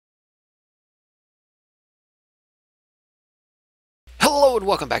Hello and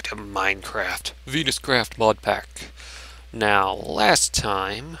welcome back to Minecraft, Venuscraft mod pack. Now, last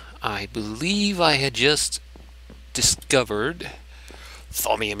time, I believe I had just discovered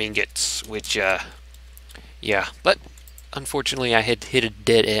thaumium ingots, which, yeah, but unfortunately I had hit a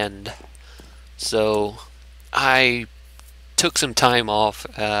dead end. So, I took some time off,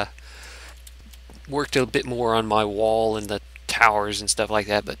 worked a bit more on my wall and the towers and stuff like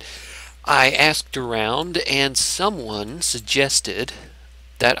that, but I asked around and someone suggested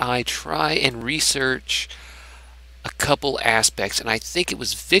that I try and research a couple aspects, and I think it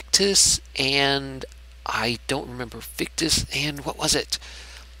was Victus, and I don't remember Victus, and what was it?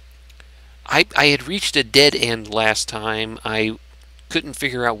 I had reached a dead end last time. I couldn't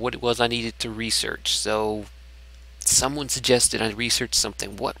figure out what it was I needed to research, so someone suggested I research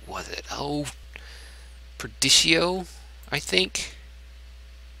something. What was it? Oh, Perditio, I think.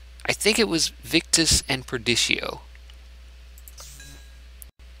 I think it was Victus and Perditio.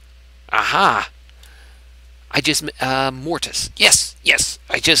 Aha! I just, Mortis. Yes, yes,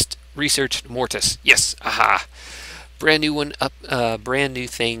 I just researched Mortis. Yes, aha. Brand new one up, brand new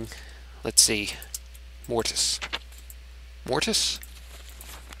thing. Let's see. Mortis. Mortis?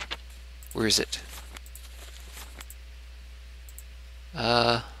 Where is it?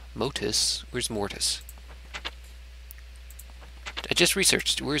 Motus? Where's Mortis? I just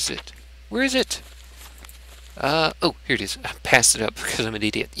researched. Where is it? Where is it? Oh, here it is. I passed it up because I'm an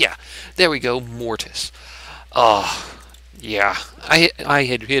idiot. Yeah, there we go, Mortis. Oh, yeah. I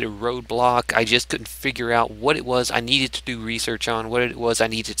had hit a roadblock. I just couldn't figure out what it was I needed to do research on, what it was I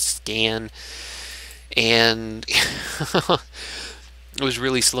needed to scan, and it was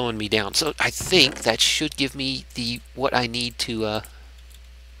really slowing me down. So I think that should give me what I need to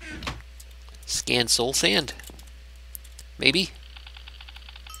scan soul sand. Maybe?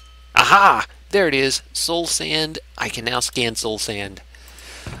 Aha! There it is, soul sand. I can now scan soul sand.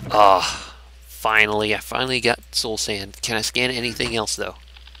 Finally, I finally got soul sand. Can I scan anything else though?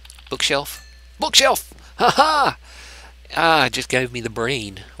 Bookshelf? Bookshelf! Haha! It just gave me the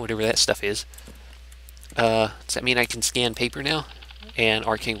brain, whatever that stuff is. Does that mean I can scan paper now? And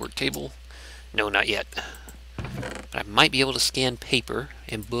arcane work table? No, not yet. But I might be able to scan paper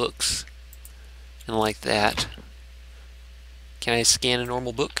and books and like that. Can I scan a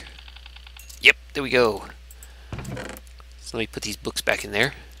normal book? Yep, there we go. So let me put these books back in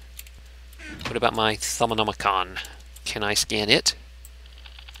there. What about my Thaumanomicon? Can I scan it?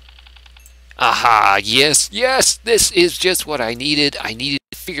 Aha! Yes, yes! This is just what I needed. I needed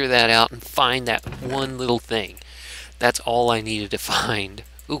to figure that out and find that one little thing. That's all I needed to find.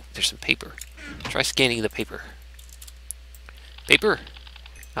 Ooh, there's some paper. Try scanning the paper. Paper?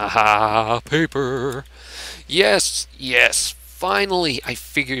 Aha! Paper! Yes, yes! Finally, I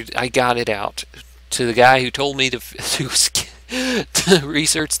figured I got it out. To the guy who told me to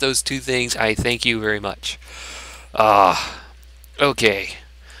research those two things, I thank you very much. Okay.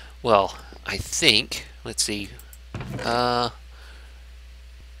 Well, I think, let's see,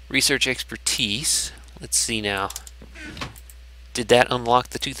 research expertise. Let's see now. Did that unlock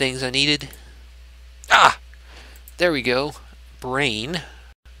the two things I needed? Ah! There we go. Brain.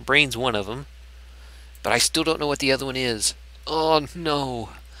 Brain's one of them. But I still don't know what the other one is. Oh no,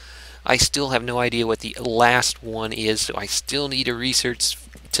 I still have no idea what the last one is, so I still need to research,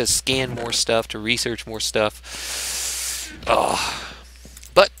 to scan more stuff, to research more stuff.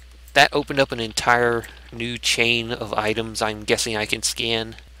 But that opened up an entire new chain of items I'm guessing I can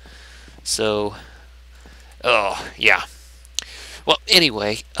scan. So, yeah. Well,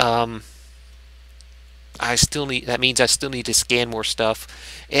 anyway, I still need, that means I still need to scan more stuff,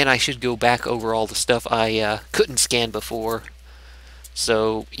 and I should go back over all the stuff I couldn't scan before.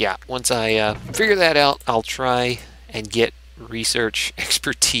 So yeah, once I figure that out, I'll try and get research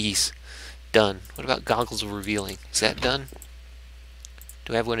expertise done. What about goggles of revealing? Is that done?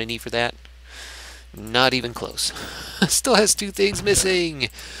 Do I have what I need for that? Not even close. Still has two things missing.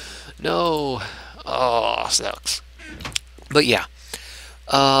 No. Oh, sucks. But yeah.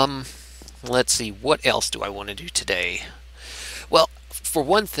 Let's see, what else do I want to do today? Well, for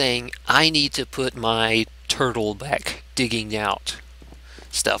one thing, I need to put my turtle back digging out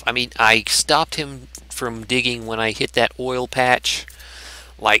stuff. I mean, I stopped him from digging when I hit that oil patch,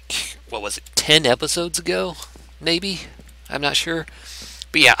 like, what was it, 10 episodes ago? Maybe? I'm not sure.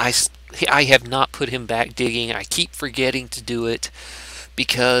 But yeah, I have not put him back digging. I keep forgetting to do it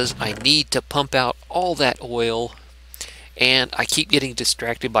because I need to pump out all that oil, and I keep getting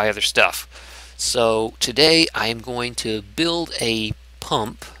distracted by other stuff. So today I am going to build a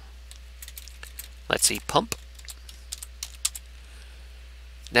pump. Let's see, pump.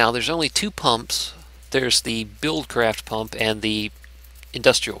 Now there's only two pumps. There's the BuildCraft pump and the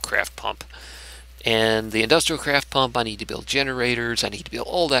industrial craft pump. And the industrial craft pump, I need to build generators, I need to build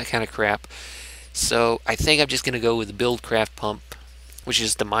all that kind of crap. So I think I'm just going to go with the build craft pump, which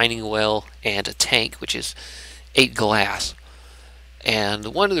is the mining well, and a tank, which is 8 glass. And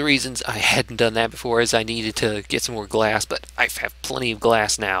one of the reasons I hadn't done that before is I needed to get some more glass, but I have plenty of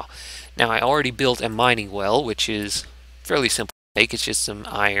glass now. Now I already built a mining well, which is fairly simple to make. It's just some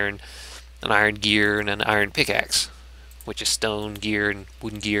iron, an iron gear, and an iron pickaxe, which is stone gear and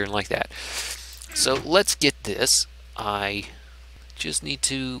wooden gear and like that. So let's get this. I just need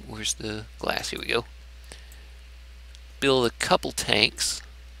to, where's the glass? Here we go. Build a couple tanks,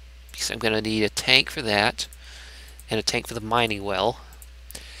 because I'm going to need a tank for that, and a tank for the mining well.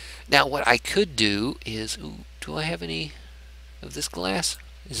 Now what I could do is, ooh, do I have any of this glass?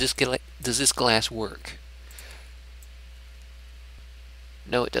 Does this glass work?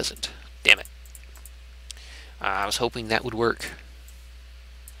 No, it doesn't. Damn it. I was hoping that would work.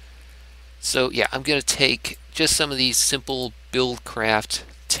 So yeah, I'm going to take just some of these simple build craft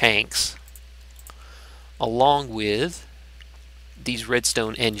tanks along with these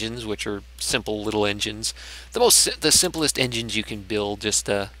redstone engines, which are simple little engines. The simplest engines you can build, just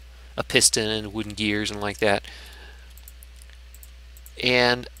a piston and wooden gears and like that.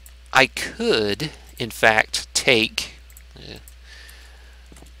 And I could in fact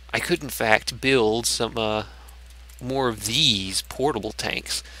build some more of these portable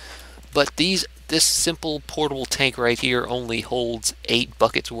tanks. But this simple portable tank right here only holds 8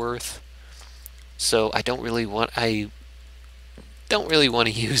 buckets worth. So I don't really want to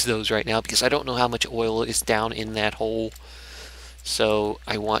use those right now because I don't know how much oil is down in that hole. So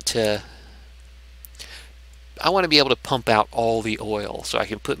I want to be able to pump out all the oil so I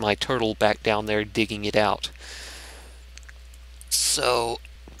can put my turtle back down there digging it out. So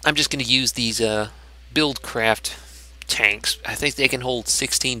I'm just going to use these build craft tanks. I think they can hold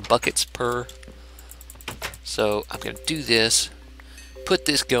 16 buckets per. So I'm going to do this, put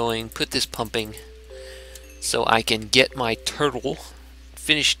this going, put this pumping, so I can get my turtle,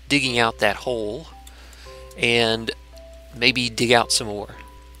 finish digging out that hole, and maybe dig out some more,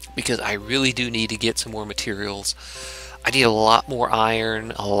 because I really do need to get some more materials. I need a lot more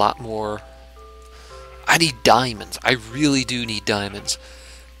iron, a lot more. I need diamonds. I really do need diamonds,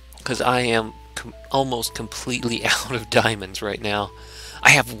 because I am almost completely out of diamonds right now.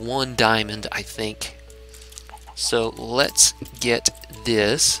 I have 1 diamond, I think. So let's get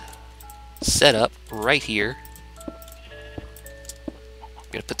this set up right here. I'm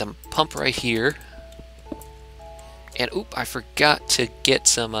gonna put the pump right here. And oop, I forgot to get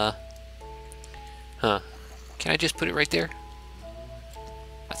some can I just put it right there?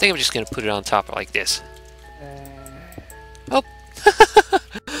 I think I'm just gonna put it on top like this. Oh,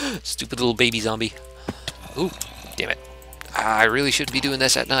 stupid little baby zombie. Ooh, damn it. I really shouldn't be doing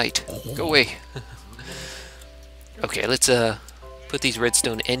this at night. Go away. Okay, let's put these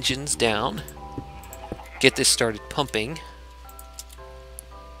redstone engines down. Get this started pumping.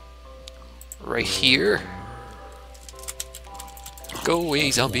 Right here. Go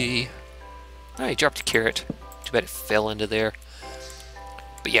away, zombie. I dropped a carrot. Too bad it fell into there.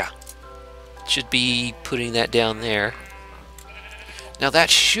 But yeah, should be putting that down there. Now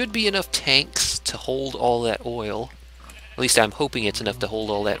that should be enough tanks to hold all that oil. At least I'm hoping it's enough to hold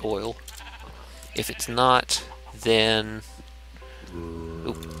all that oil. If it's not, then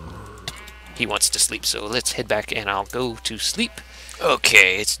oop, he wants to sleep, so let's head back and I'll go to sleep.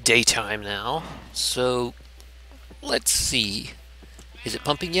 Okay, it's daytime now, so let's see. Is it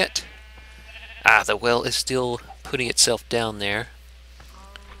pumping yet? Ah, the well is still putting itself down there.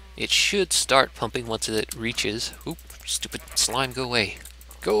 It should start pumping once it reaches. Oop, stupid slime, go away.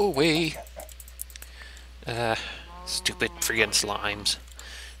 Go away. Stupid friggin' slimes.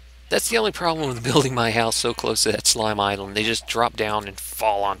 That's the only problem with building my house so close to that slime island. They just drop down and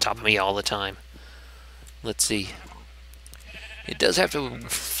fall on top of me all the time. Let's see. It does have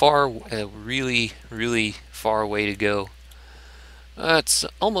a really, really far way to go. It's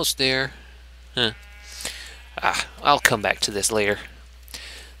almost there. Huh. I'll come back to this later.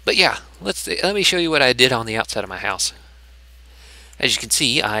 But yeah, let me show you what I did on the outside of my house. As you can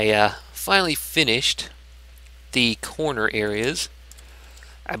see, I finally finished the corner areas.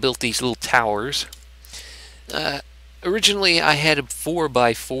 I built these little towers. Originally, I had a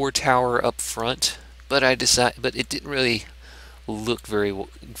 4x4 tower up front, but it didn't really look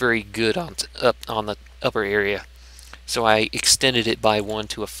very good on the upper area. So I extended it by 1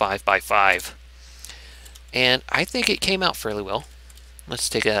 to a 5x5, and I think it came out fairly well. Let's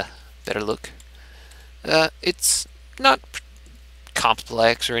take a better look. It's not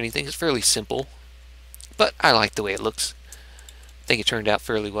complex or anything. It's fairly simple, but I like the way it looks. I think it turned out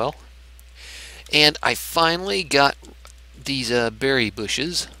fairly well. And I finally got these berry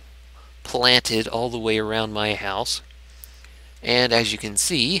bushes planted all the way around my house. And as you can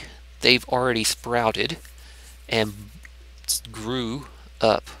see, they've already sprouted and grew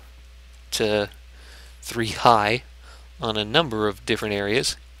up to 3 high on a number of different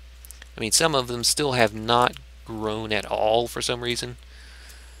areas. I mean, some of them still have not grown at all for some reason,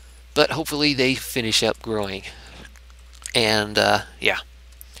 but hopefully they finish up growing. And yeah,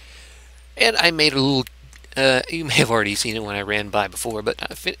 and I made a little you may have already seen it when I ran by before, but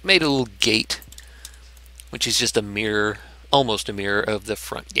I made a little gate, which is just a mirror, almost a mirror of the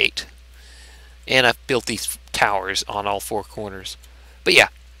front gate. And I've built these towers on all 4 corners. But yeah,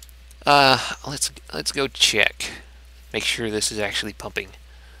 let's go check, make sure this is actually pumping.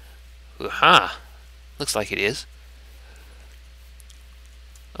 Aha, looks like it is.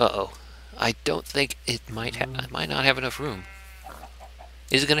 Uh-oh, I don't think it might not have enough room.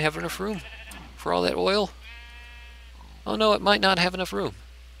 Is it going to have enough room for all that oil? Oh no, it might not have enough room.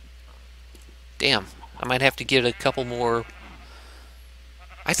 Damn, I might have to get a couple more.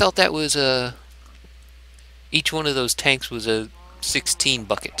 I thought that was each one of those tanks was a 16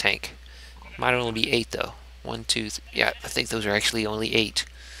 bucket tank. Might only be 8 though. 1, 2, yeah, I think those are actually only 8.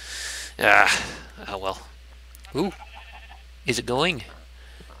 Oh well. Ooh, is it going?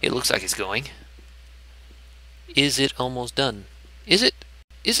 It looks like it's going. Is it almost done? Is it?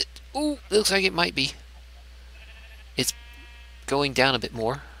 Is it? Ooh, looks like it might be. It's going down a bit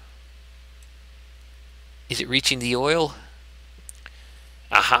more. Is it reaching the oil?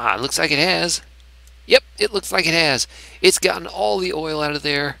 Aha, looks like it has. Yep, it looks like it has. It's gotten all the oil out of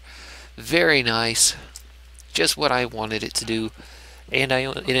there. Very nice. Just what I wanted it to do. And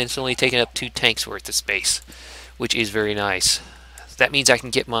it's only taken up 2 tanks worth of space, which is very nice. That means I can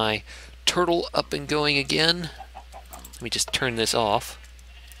get my turtle up and going again. Let me just turn this off.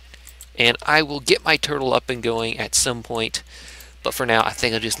 And I will get my turtle up and going at some point, but for now I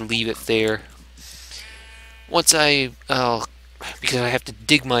think I'll just leave it there. Once because I have to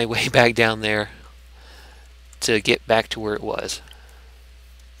dig my way back down there to get back to where it was.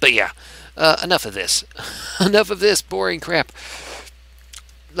 But yeah, enough of this. Enough of this boring crap.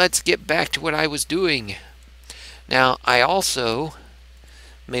 Let's get back to what I was doing. Now, I also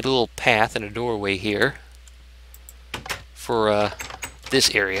made a little path and a doorway here for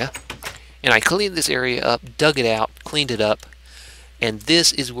this area. And I cleaned this area up, dug it out, cleaned it up, and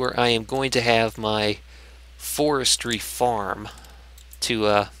this is where I am going to have my forestry farm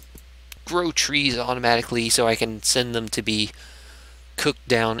to grow trees automatically so I can send them to be cooked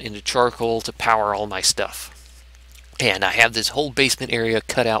down into charcoal to power all my stuff. And I have this whole basement area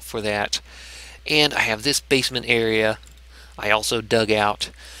cut out for that. And I have this basement area I also dug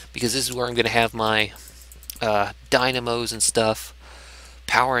out because this is where I'm going to have my dynamos and stuff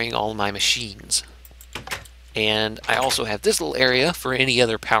powering all my machines. And I also have this little area for any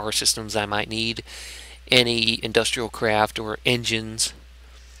other power systems I might need, any industrial craft or engines,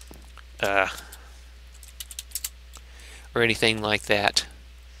 or anything like that.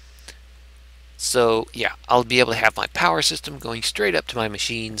 So yeah, I'll be able to have my power system going straight up to my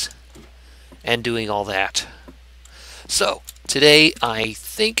machines and doing all that. So today I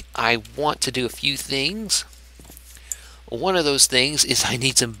think I want to do a few things. One of those things is I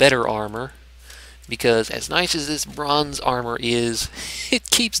need some better armor, because as nice as this bronze armor is, it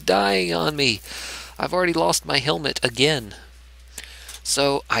keeps dying on me. I've already lost my helmet again.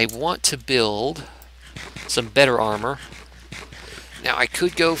 So I want to build some better armor. Now I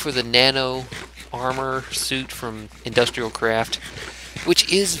could go for the nano armor suit from Industrial Craft, which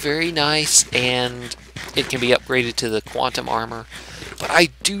is very nice and it can be upgraded to the quantum armor, but I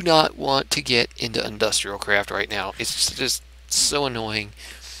do not want to get into Industrial Craft right now. It's just so annoying.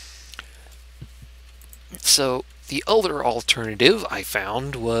 So the other alternative I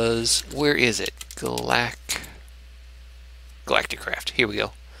found was, where is it? Galacticraft. Here we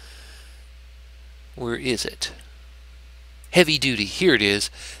go. Where is it? Heavy duty. Here it is.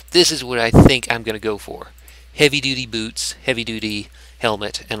 This is what I think I'm going to go for. Heavy duty boots, heavy duty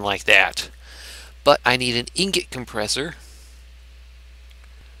helmet, and like that. But I need an ingot compressor,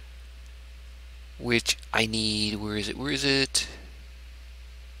 which I need, where is it? Where is it?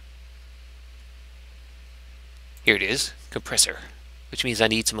 Here it is, compressor, which means I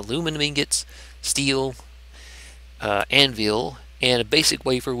need some aluminum ingots, steel, anvil, and a basic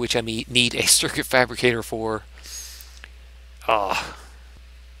wafer, which I need a circuit fabricator for.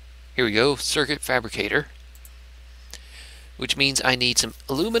 Here we go, circuit fabricator, which means I need some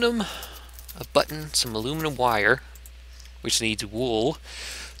aluminum, a button, some aluminum wire, which needs wool.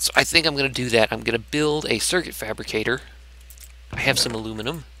 So I think I'm going to do that. I'm going to build a circuit fabricator I have some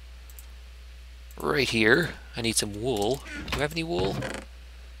aluminum right here. I need some wool. Do I have any wool?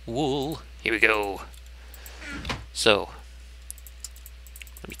 Wool. Here we go. So,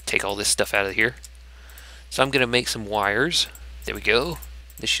 let me take all this stuff out of here. So I'm going to make some wires. There we go.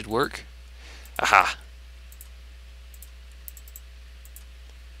 This should work. Aha.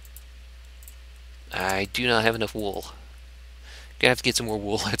 I do not have enough wool. Gonna have to get some more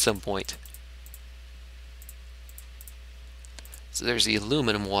wool at some point. So there's the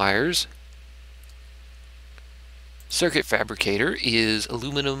aluminum wires. Circuit fabricator is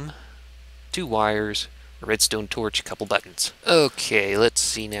aluminum, 2 wires, a redstone torch, a couple buttons. Okay, let's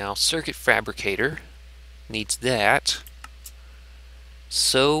see now. Circuit fabricator needs that.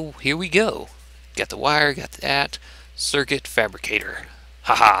 So here we go. Got the wire, got that. Circuit fabricator.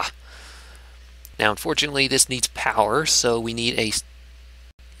 Haha. Now unfortunately this needs power, so we need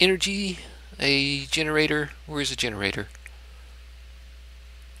a generator. Where's the generator?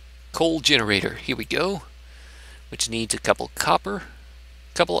 Coal generator. Here we go. Which needs a couple copper,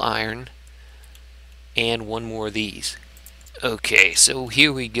 couple iron, and 1 more of these. Okay, so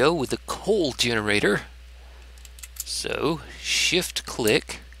here we go with the coal generator. So shift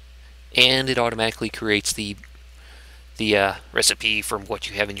click, and it automatically creates the recipe from what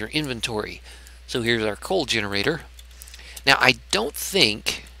you have in your inventory. So here's our coal generator. Now I don't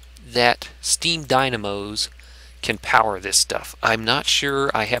think that steam dynamos can power this stuff. I'm not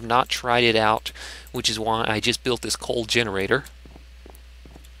sure. I have not tried it out, which is why I just built this coal generator.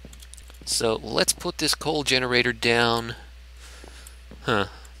 So let's put this coal generator down. Where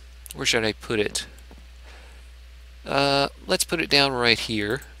should I put it? Let's put it down right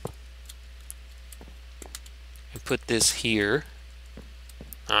here. And put this here.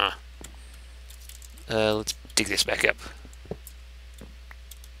 Let's dig this back up.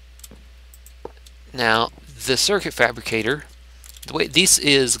 Now, the circuit fabricator, this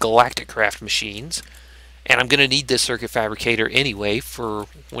is galacticraft machines, and I'm going to need this circuit fabricator anyway for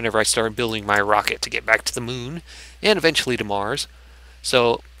whenever I start building my rocket to get back to the moon and eventually to Mars.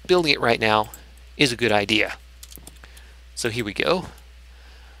 So building it right now is a good idea. So here we go.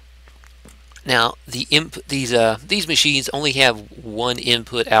 Now these machines only have 1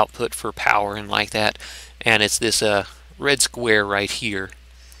 input output for power and like that, and it's this red square right here.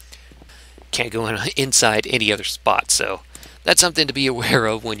 Can't go inside any other spot, so that's something to be aware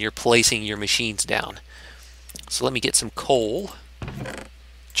of when you're placing your machines down. So let me get some coal,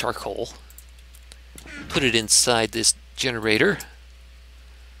 charcoal, put it inside this generator,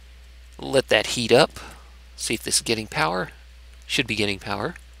 let that heat up, see if this is getting power. Should be getting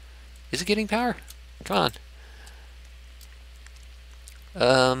power. Is it getting power? Come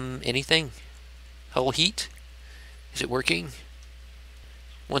on. Anything? Hull heat? Is it working?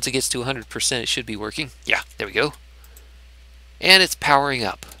 Once it gets to 100%, it should be working. Yeah, there we go. And it's powering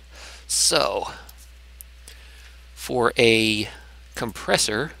up. So, for a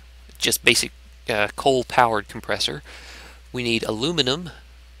compressor, just basic coal-powered compressor, we need aluminum,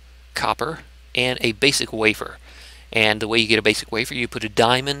 copper, and a basic wafer. And the way you get a basic wafer, you put a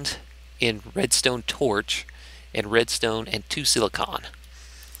diamond in redstone torch, and redstone and 2 silicon.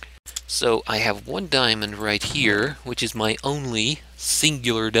 So I have 1 diamond right here, which is my only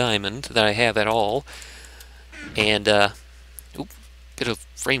singular diamond that I have at all. And, bit of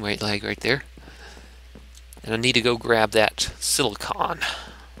frame rate lag right there. And I need to go grab that silicon.